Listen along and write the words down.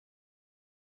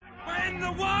When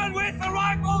the one with the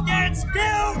rifle gets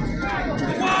killed,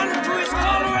 the one who is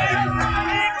following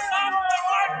picks up the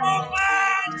rifle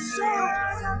and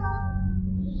shoots!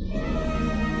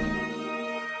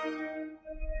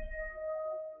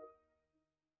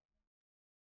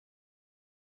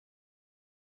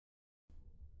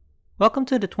 Welcome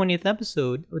to the 20th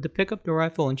episode of the Pick Up the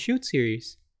Rifle and Shoot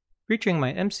series, featuring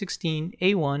my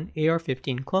M16-A1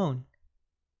 AR-15 clone.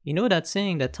 You know that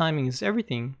saying that timing is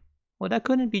everything? Well, that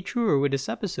couldn't be truer with this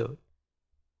episode.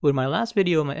 With my last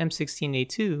video of my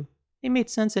M16A2, it made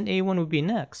sense an A1 would be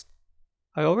next.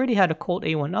 I already had a COLT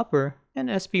A1 upper and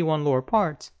SP1 lower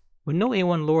parts, with no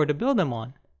A1 lower to build them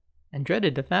on, and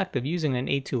dreaded the fact of using an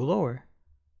A2 lower.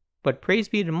 But praise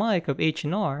be to Mike of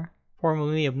H&R,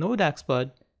 formerly of Nodax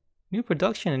Bud, new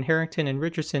production in Harrington and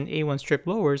Richardson A1 strip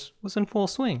lowers was in full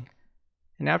swing,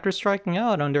 and after striking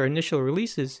out on their initial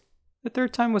releases, the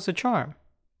third time was a charm,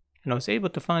 and I was able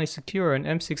to finally secure an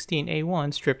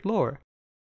M16A1 strip lower.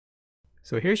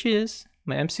 So here she is,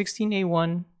 my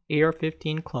M16A1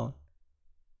 AR-15 clone.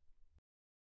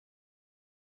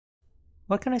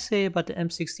 What can I say about the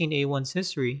M16A1's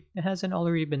history that hasn't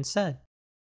already been said?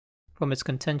 From its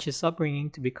contentious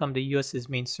upbringing to become the US's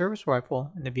main service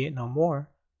rifle in the Vietnam War,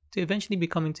 to eventually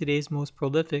becoming today's most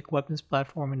prolific weapons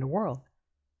platform in the world.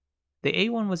 The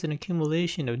A1 was an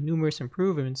accumulation of numerous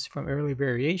improvements from early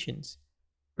variations,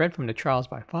 bred from the trials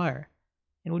by fire,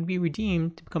 and would be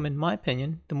redeemed to become, in my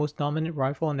opinion, the most dominant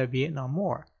rifle in the Vietnam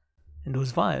War. And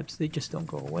those vibes, they just don't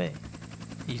go away.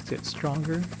 They just get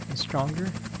stronger and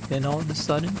stronger, then all of a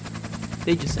sudden,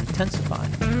 they just intensify.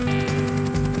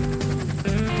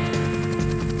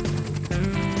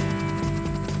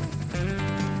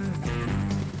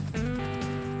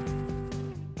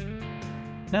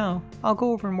 Now, I'll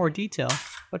go over in more detail,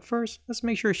 but first, let's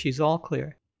make sure she's all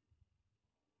clear.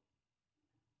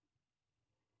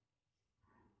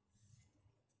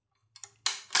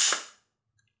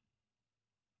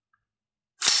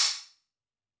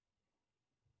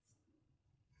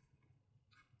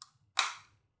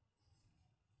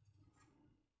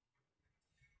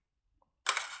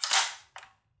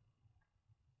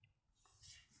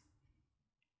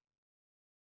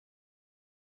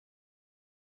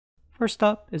 First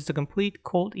up is the complete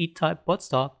COLT E-type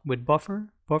buttstock with buffer,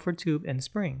 buffer tube, and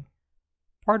spring,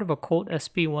 part of a COLT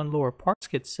SP1 lower parts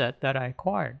kit set that I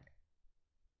acquired.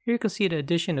 Here you can see the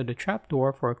addition of the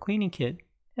trapdoor for a cleaning kit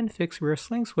and fixed rear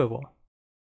sling swivel.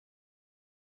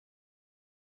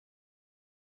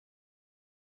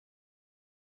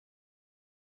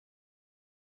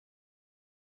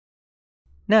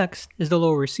 Next is the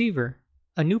lower receiver,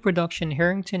 a new production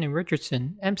Harrington and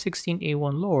Richardson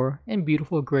M16A1 lower in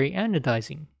beautiful gray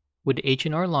anodizing, with the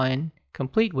H&R line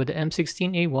complete with the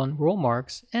M16A1 roll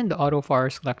marks and the auto fire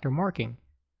selector marking.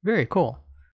 Very cool.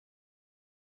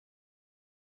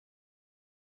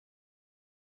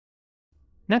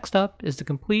 Next up is the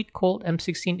complete COLT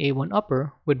M16A1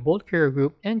 upper with bolt carrier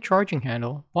group and charging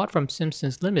handle bought from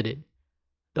Simpsons Limited.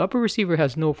 The upper receiver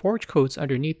has no forge coats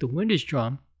underneath the windage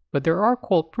drum, but there are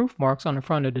COLT proof marks on the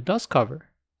front of the dust cover,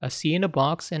 a C in a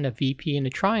box and a VP in a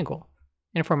triangle,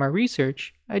 and from my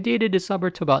research, I dated this upper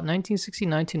to about 1969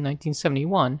 to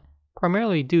 1971,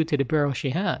 primarily due to the barrel she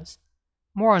has.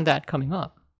 More on that coming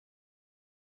up.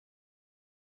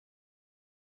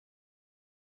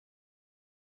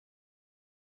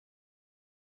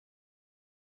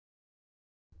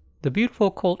 The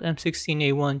beautiful COLT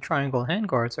M16A1 triangle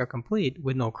handguards are complete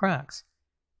with no cracks,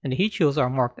 and the heat shields are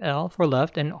marked L for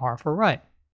left and R for right.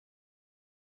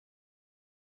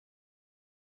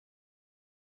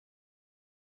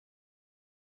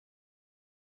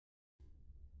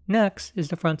 Next is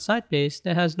the front sight base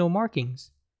that has no markings.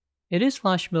 It is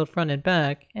flash milled front and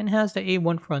back and has the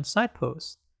A1 front sight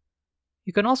post.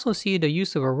 You can also see the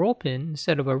use of a roll pin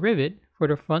instead of a rivet for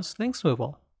the front sling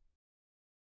swivel.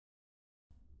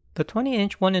 The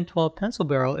 20-inch 1-in-12 pencil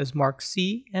barrel is marked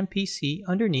C MPC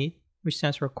underneath, which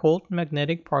stands for COLT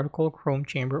Magnetic Particle Chrome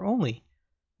Chamber Only,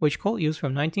 which COLT used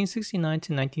from 1969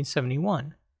 to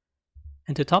 1971.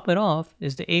 And to top it off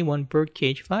is the A1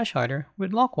 birdcage flash hider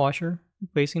with lock washer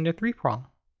replacing the 3-prong.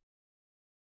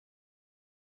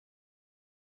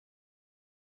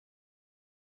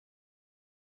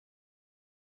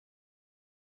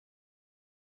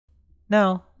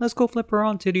 Now, let's go flip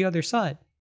around to the other side.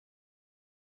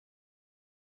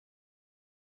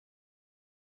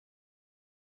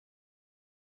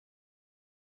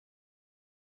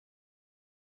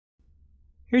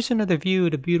 Here's another view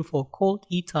of the beautiful COLT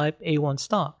E-type A1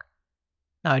 stock.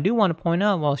 Now I do want to point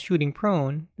out while shooting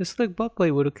prone, the slick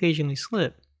buttplate would occasionally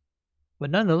slip, but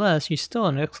nonetheless she's still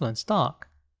an excellent stock,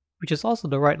 which is also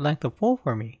the right length of pull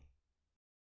for me.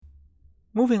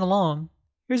 Moving along,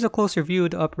 here's a closer view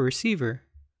of the upper receiver.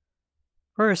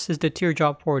 First is the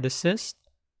teardrop forward assist,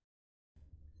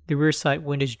 the rear sight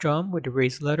windage drum with the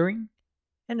raised lettering,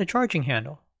 and the charging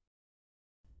handle.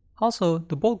 Also,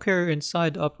 the bolt carrier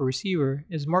inside the upper receiver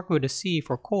is marked with a C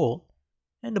for COLT,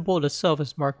 and the bolt itself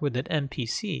is marked with an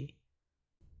MPC.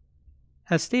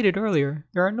 As stated earlier,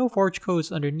 there are no forge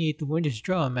codes underneath the windage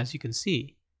drum as you can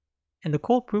see, and the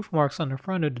COLT proof marks on the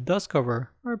front of the dust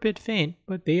cover are a bit faint,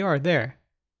 but they are there,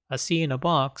 a C in a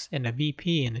box and a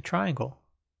VP in a triangle.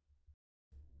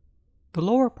 The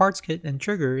lower parts kit and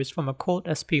trigger is from a COLT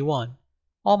SP1,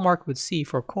 all marked with C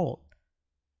for COLT.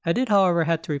 I did however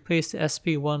had to replace the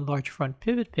SP1 large front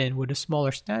pivot pin with a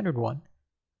smaller standard one.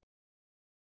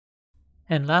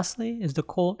 And lastly is the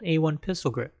COLT A1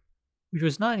 pistol grip, which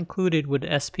was not included with the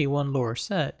SP1 lower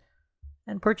set,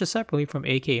 and purchased separately from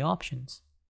AK Options.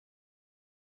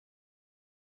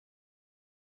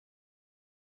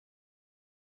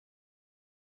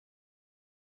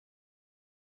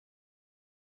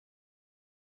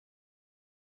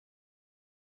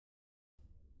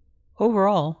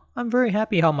 Overall, I'm very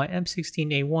happy how my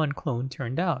M16A1 clone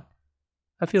turned out.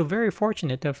 I feel very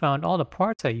fortunate to have found all the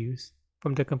parts I use,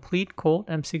 from the complete COLT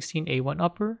M16A1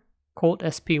 upper, COLT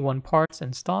SP1 parts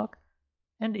and stock,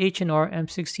 and H&R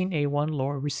M16A1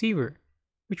 lower receiver,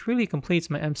 which really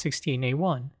completes my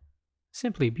M16A1.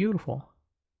 Simply beautiful.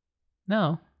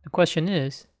 Now, the question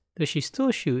is, does she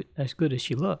still shoot as good as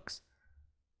she looks?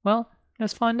 Well,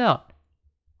 let's find out.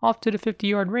 Off to the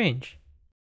 50-yard range.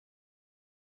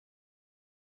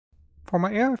 For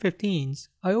my AR-15s,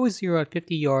 I always zero at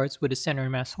 50 yards with a center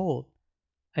mass hold.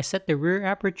 I set the rear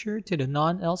aperture to the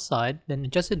non-L side, then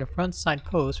adjusted the front side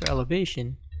post for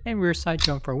elevation and rear side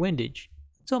jump for windage,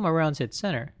 until my rounds hit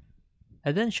center.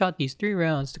 I then shot these 3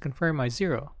 rounds to confirm my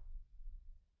zero.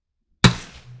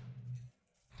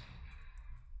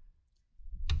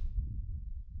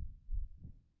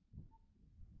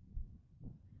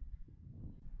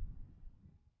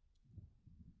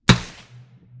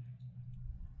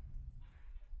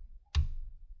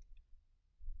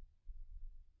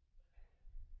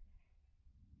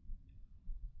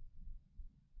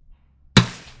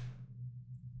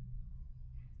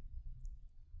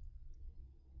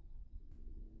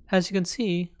 As you can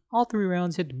see, all 3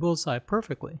 rounds hit the bullseye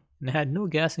perfectly, and I had no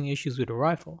gassing issues with the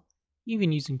rifle,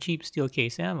 even using cheap steel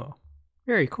case ammo.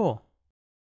 Very cool.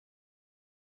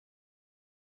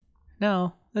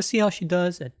 Now, let's see how she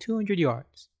does at 200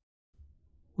 yards.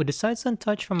 With the sights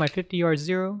untouched from my 50 yard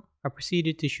zero, I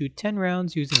proceeded to shoot 10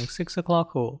 rounds using a 6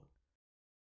 o'clock hold.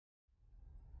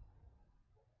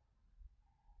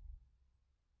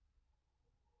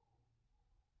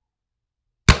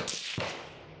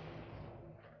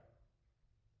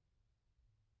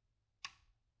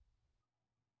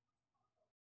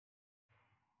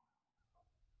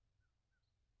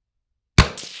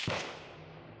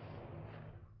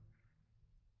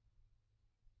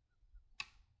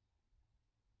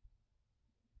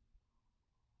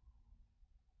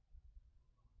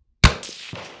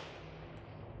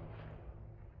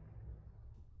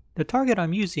 The target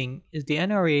I'm using is the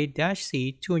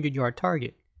NRA-C 200 yard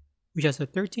target, which has a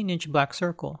 13-inch black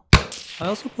circle. I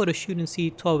also put a shoot and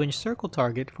see 12-inch circle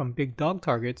target from Big Dog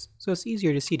Targets so it's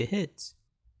easier to see the hits.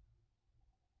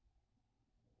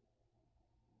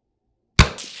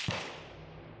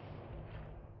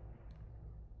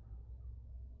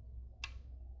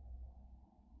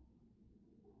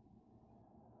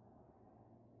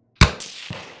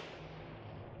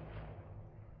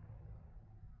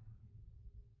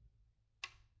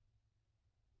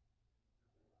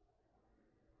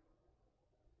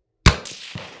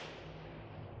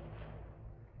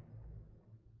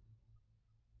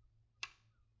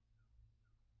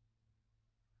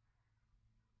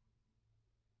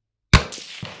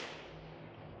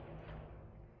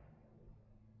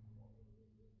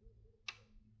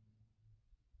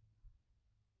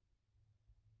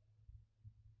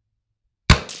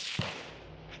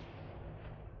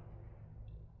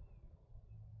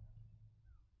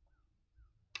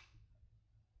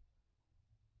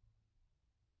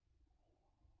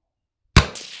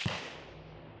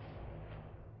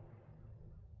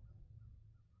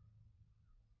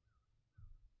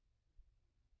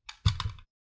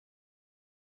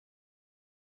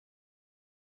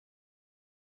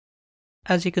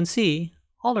 As you can see,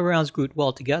 all the rounds grouped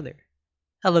well together.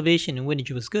 Elevation and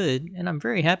windage was good, and I'm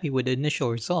very happy with the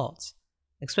initial results,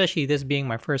 especially this being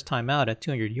my first time out at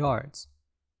 200 yards.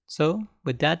 So,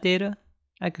 with that data,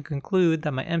 I could conclude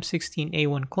that my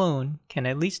M16A1 clone can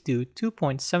at least do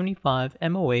 2.75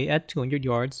 MOA at 200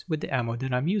 yards with the ammo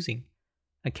that I'm using,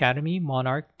 Academy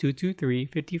Monarch 223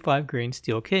 55 grain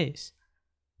steel case.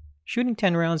 Shooting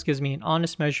 10 rounds gives me an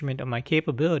honest measurement of my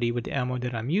capability with the ammo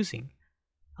that I'm using.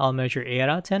 I'll measure 8 out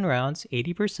of 10 rounds,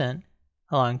 80%,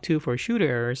 allowing 2 for shooter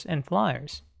errors and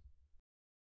flyers.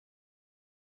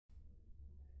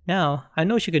 Now, I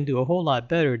know she can do a whole lot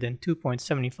better than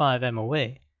 2.75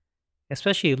 MOA,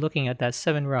 especially looking at that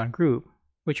 7 round group,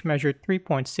 which measured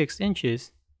 3.6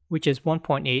 inches, which is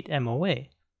 1.8 MOA.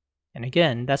 And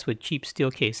again, that's with cheap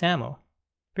steel case ammo.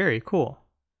 Very cool.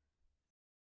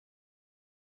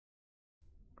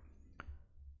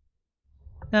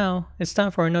 Now, it's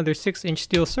time for another 6-inch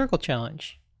steel circle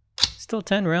challenge. Still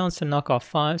 10 rounds to knock off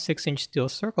 5 6-inch steel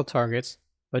circle targets,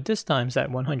 but this time's at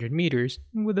 100 meters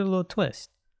with a little twist.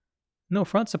 No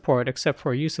front support except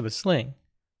for use of a sling.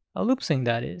 A loop sling,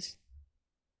 that is.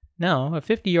 Now, a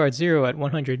 50-yard zero at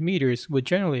 100 meters would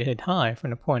generally hit high from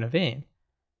the point of aim.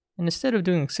 And instead of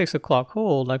doing 6 o'clock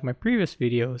hold like my previous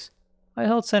videos, I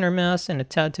held center mass and a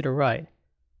tad to the right,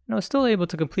 and I was still able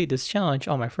to complete this challenge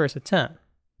on my first attempt.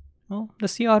 Well,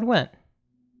 let's see how it went.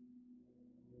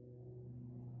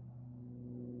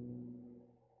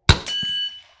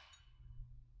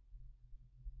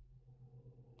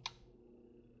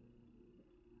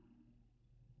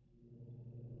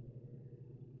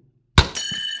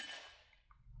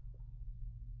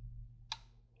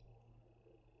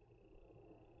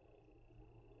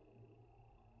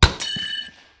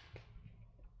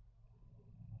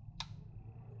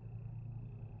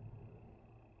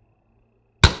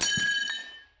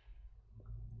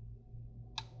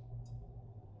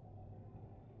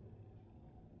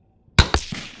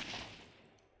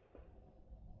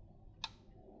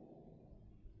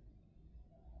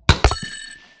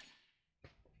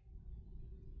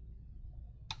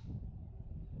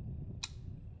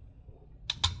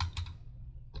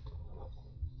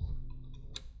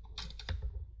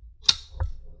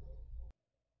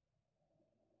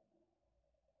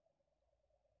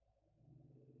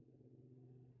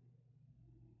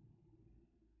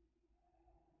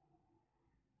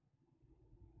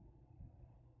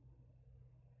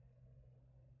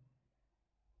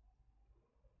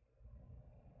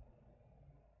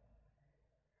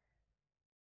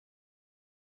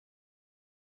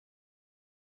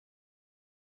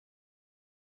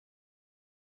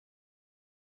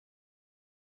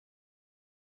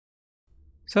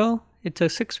 So, it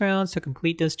took 6 rounds to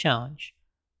complete this challenge.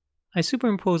 I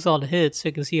superimposed all the hits so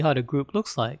you can see how the group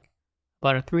looks like.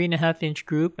 About a 3.5-inch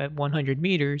group at 100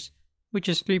 meters, which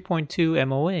is 3.2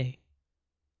 MOA.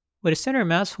 With a center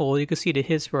mass hold, you can see the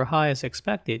hits were high as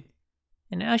expected,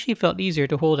 and it actually felt easier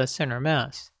to hold at center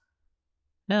mass.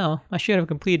 Now, I should have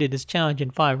completed this challenge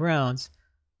in 5 rounds,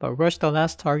 but rushed the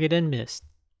last target and missed.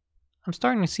 I'm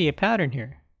starting to see a pattern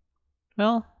here.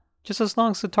 Well, just as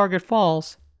long as the target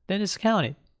falls, then it's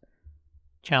counted.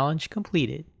 Challenge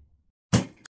completed.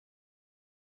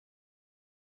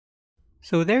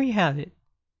 So there you have it.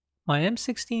 My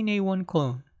M16A1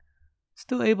 clone.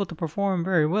 Still able to perform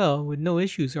very well with no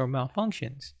issues or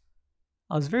malfunctions.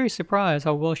 I was very surprised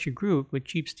how well she grouped with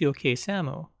cheap steel case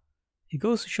ammo. It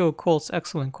goes to show Colt's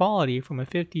excellent quality from a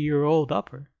 50-year-old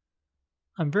upper.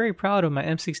 I'm very proud of my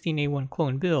M16A1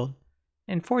 clone build,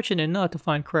 and fortunate enough to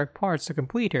find correct parts to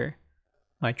complete her.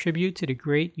 My tribute to the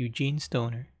great Eugene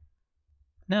Stoner.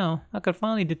 Now, I could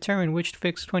finally determine which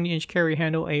fixed 20-inch carry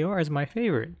handle AR is my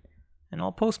favorite, and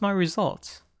I'll post my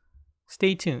results.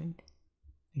 Stay tuned.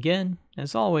 Again,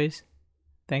 as always,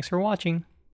 thanks for watching.